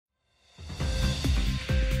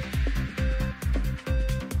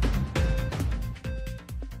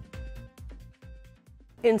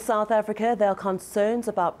In South Africa, there are concerns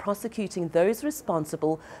about prosecuting those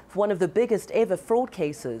responsible for one of the biggest ever fraud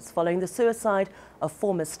cases following the suicide of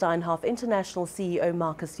former Steinhoff International CEO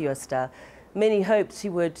Marcus Jooste. Many hoped he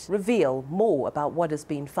would reveal more about what has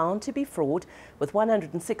been found to be fraud, with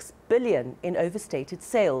 106 billion in overstated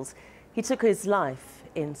sales. He took his life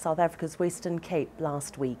in South Africa's Western Cape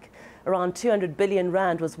last week. Around 200 billion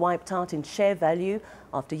rand was wiped out in share value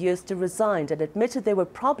after Jooste resigned and admitted there were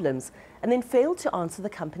problems and then failed to answer the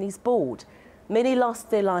company's board. Many lost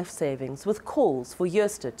their life savings, with calls for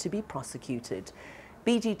Jooste to be prosecuted.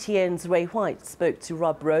 BGTN's Ray White spoke to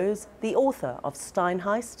Rob Rose, the author of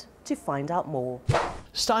Steinheist, to find out more.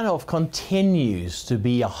 Steinhoff continues to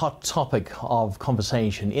be a hot topic of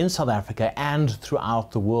conversation in South Africa and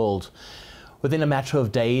throughout the world. Within a matter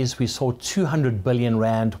of days, we saw 200 billion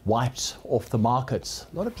rand wiped off the markets.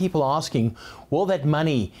 A lot of people asking, will that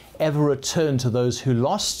money ever return to those who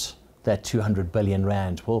lost that 200 billion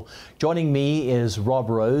rand? Well, joining me is Rob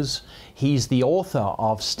Rose. He's the author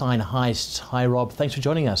of Steinheist. Hi, Rob. Thanks for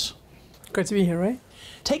joining us. Great to be here, Ray.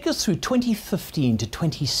 Take us through 2015 to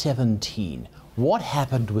 2017. What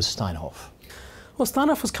happened with Steinhoff? Well,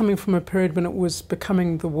 Steinhoff was coming from a period when it was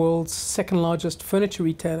becoming the world's second largest furniture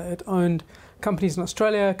retailer. It owned companies in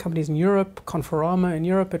Australia, companies in Europe, Conforama in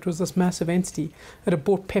Europe. It was this massive entity. It had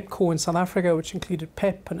bought Pepkor in South Africa, which included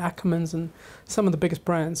Pep and Ackermans and some of the biggest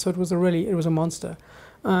brands. So it was a monster.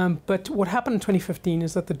 But what happened in 2015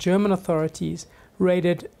 is that the German authorities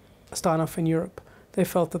raided Steinhoff in Europe. They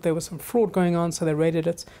felt that there was some fraud going on, so they raided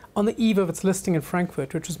it on the eve of its listing in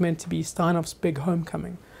Frankfurt, which was meant to be Steinhoff's big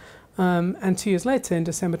homecoming. And 2 years later, in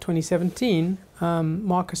December 2017,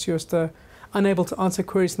 Marcus Jooste, unable to answer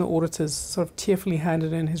queries from the auditors, sort of tearfully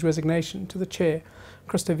handed in his resignation to the chair,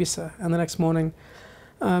 Christo Wiese. And the next morning,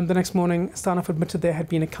 Steinhoff admitted there had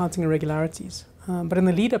been accounting irregularities. But in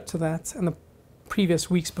the lead up to that, and the previous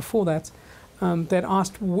weeks before that, they'd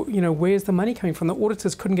asked, where's the money coming from? The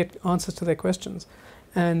auditors couldn't get answers to their questions.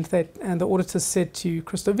 And the auditors said to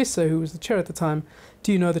Christo Wiese, who was the chair at the time,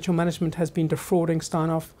 do you know that your management has been defrauding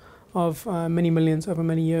Steinhoff of many millions over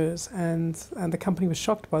many years? And the company was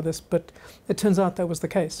shocked by this, but it turns out that was the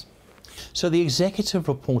case. So the executive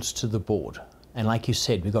reports to the board, and like you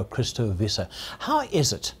said, we've got Christo Wiese. How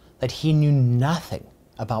is it that he knew nothing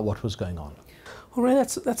about what was going on? Well, Ray,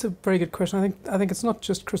 that's a very good question. I think it's not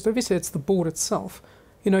just Christo Wiese, it's the board itself.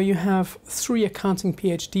 You have 3 accounting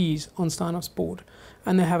PhDs on Steinhoff's board,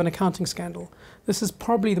 and they have an accounting scandal. This is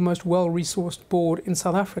probably the most well-resourced board in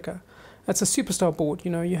South Africa. It's a superstar board.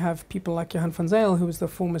 You have people like Johan van Zyl, who was the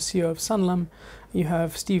former CEO of Sanlam. You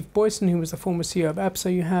have Steve Boyson, who was the former CEO of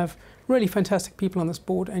ABSA. You have really fantastic people on this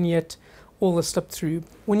board, and yet all this slipped through.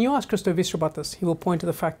 When you ask Christo Wiese about this, he will point to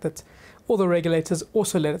the fact that all the regulators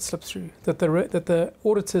also let it slip through, that the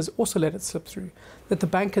auditors also let it slip through, that the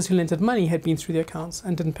bankers who lended money had been through the accounts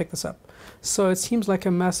and didn't pick this up. So it seems like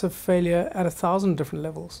a massive failure at 1,000 different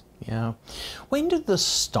levels. Yeah. When did this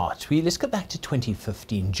start? Let's go back to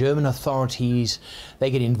 2015. German authorities, they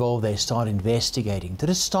get involved, they start investigating.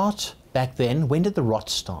 Did it start back then? When did the rot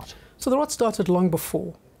start? So the rot started long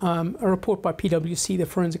before. A report by PwC, the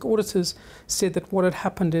forensic auditors, said that what had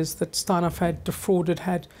happened is that Steinhoff had defrauded,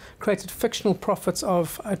 had created fictional profits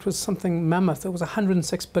of, it was something mammoth, it was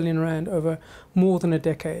 106 billion rand over more than a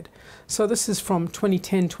decade. So this is from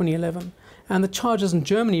 2010, 2011. And the charges in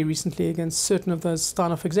Germany recently against certain of those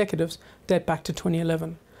Steinhoff executives date back to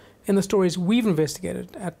 2011. In the stories we've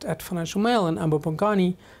investigated at Financial Mail and Amber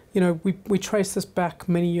Bongani, we trace this back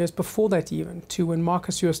many years before that even, to when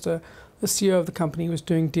Marcus Jooste, the CEO of the company, was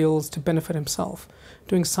doing deals to benefit himself,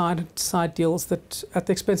 doing side deals that at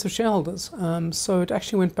the expense of shareholders. So it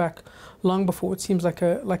actually went back long before. It seems like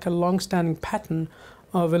a long-standing pattern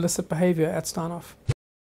of illicit behavior at Steinhoff.